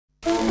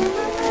I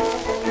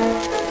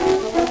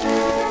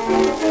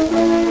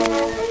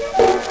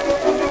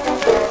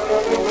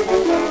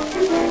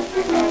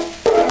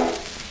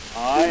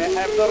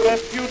have the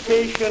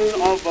reputation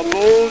of a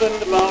bold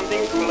and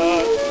bounding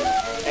flirt.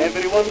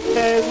 Everyone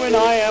says when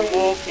I am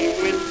walking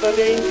with the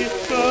dainty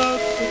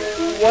skirt,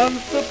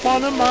 once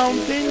upon a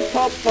mountain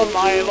top a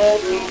mile or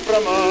two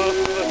from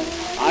earth,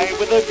 I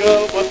with a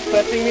girl was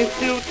pressing his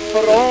suit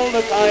for all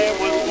that I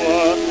was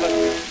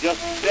worth.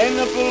 Just then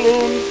a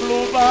balloon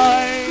flew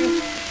by,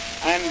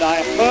 and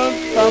I heard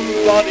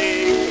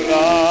somebody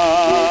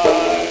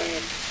cry,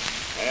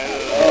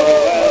 "Hello,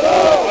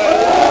 hello,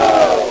 hello,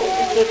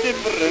 it's a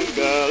different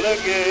girl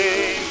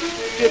again.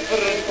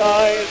 Different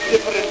eyes,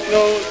 different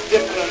nose,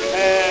 different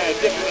hair,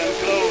 different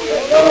clothes.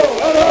 Hello,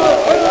 hello,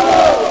 hello."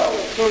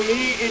 To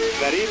me it's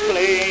very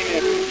plain.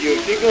 You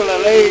tickle a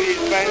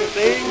lady's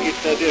fancy,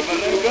 it's a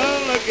different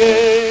girl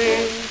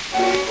again.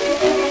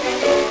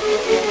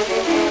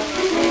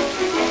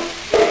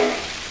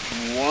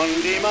 One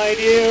day my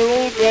dear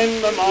old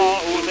grandmama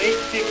was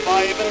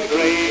 85 and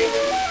grey.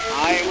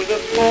 I was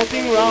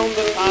sporting round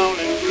the town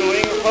and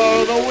showing her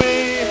the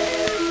way.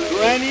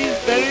 Granny's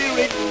very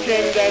rich,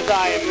 and as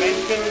I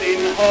mentioned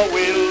in her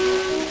will,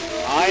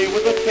 I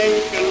was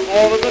attention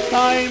all the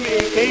time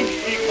in case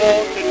she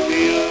caught a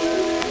chill.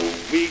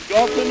 We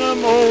got in a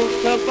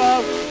motor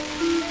bus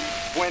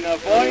when a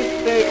voice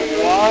said,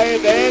 "Why,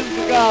 there's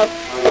Gus."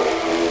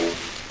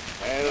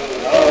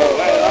 Hello,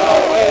 hello,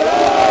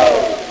 hello,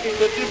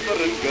 it's a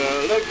different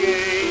girl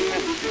again.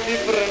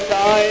 Different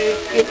eyes,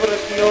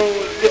 different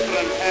nose,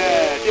 different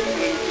hair,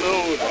 different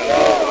clothes.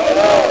 Hello,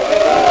 hello,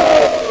 hello.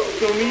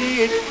 To me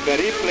it's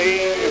very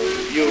plain.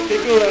 You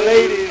tickle a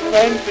lady's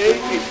fancy,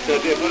 it's a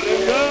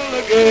different girl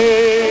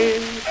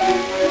again.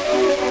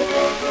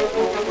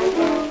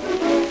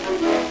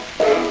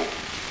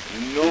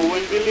 No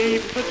one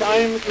believes that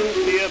I'm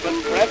sincere, but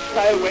perhaps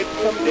I wed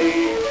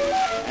someday.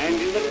 And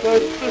in the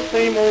church the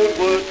same old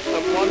words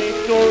someone is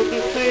sure to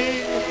say.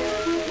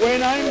 When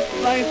I'm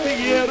sliced a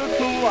year or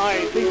two, I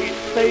think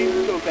it's safe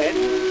to bet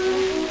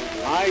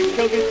I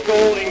shall be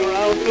strolling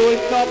round to a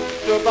shop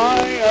to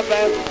buy a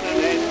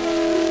bassinet.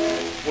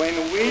 When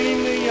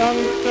wheeling the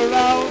youngster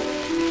out,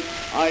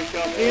 I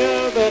shall hear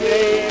the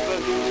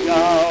neighbors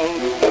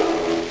shout,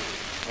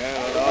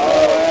 "Hello,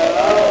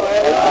 hello,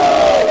 hello,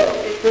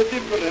 it's a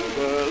different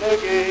girl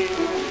again.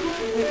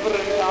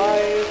 Different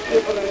eyes,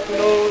 different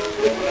nose,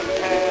 different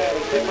hair,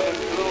 different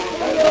clothes.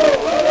 Hello,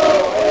 hello,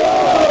 hello."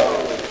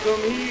 To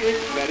me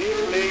it's very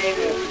plain.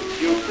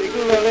 You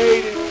tickle a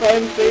lady's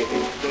fancy,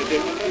 it's a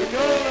different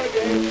girl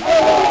again.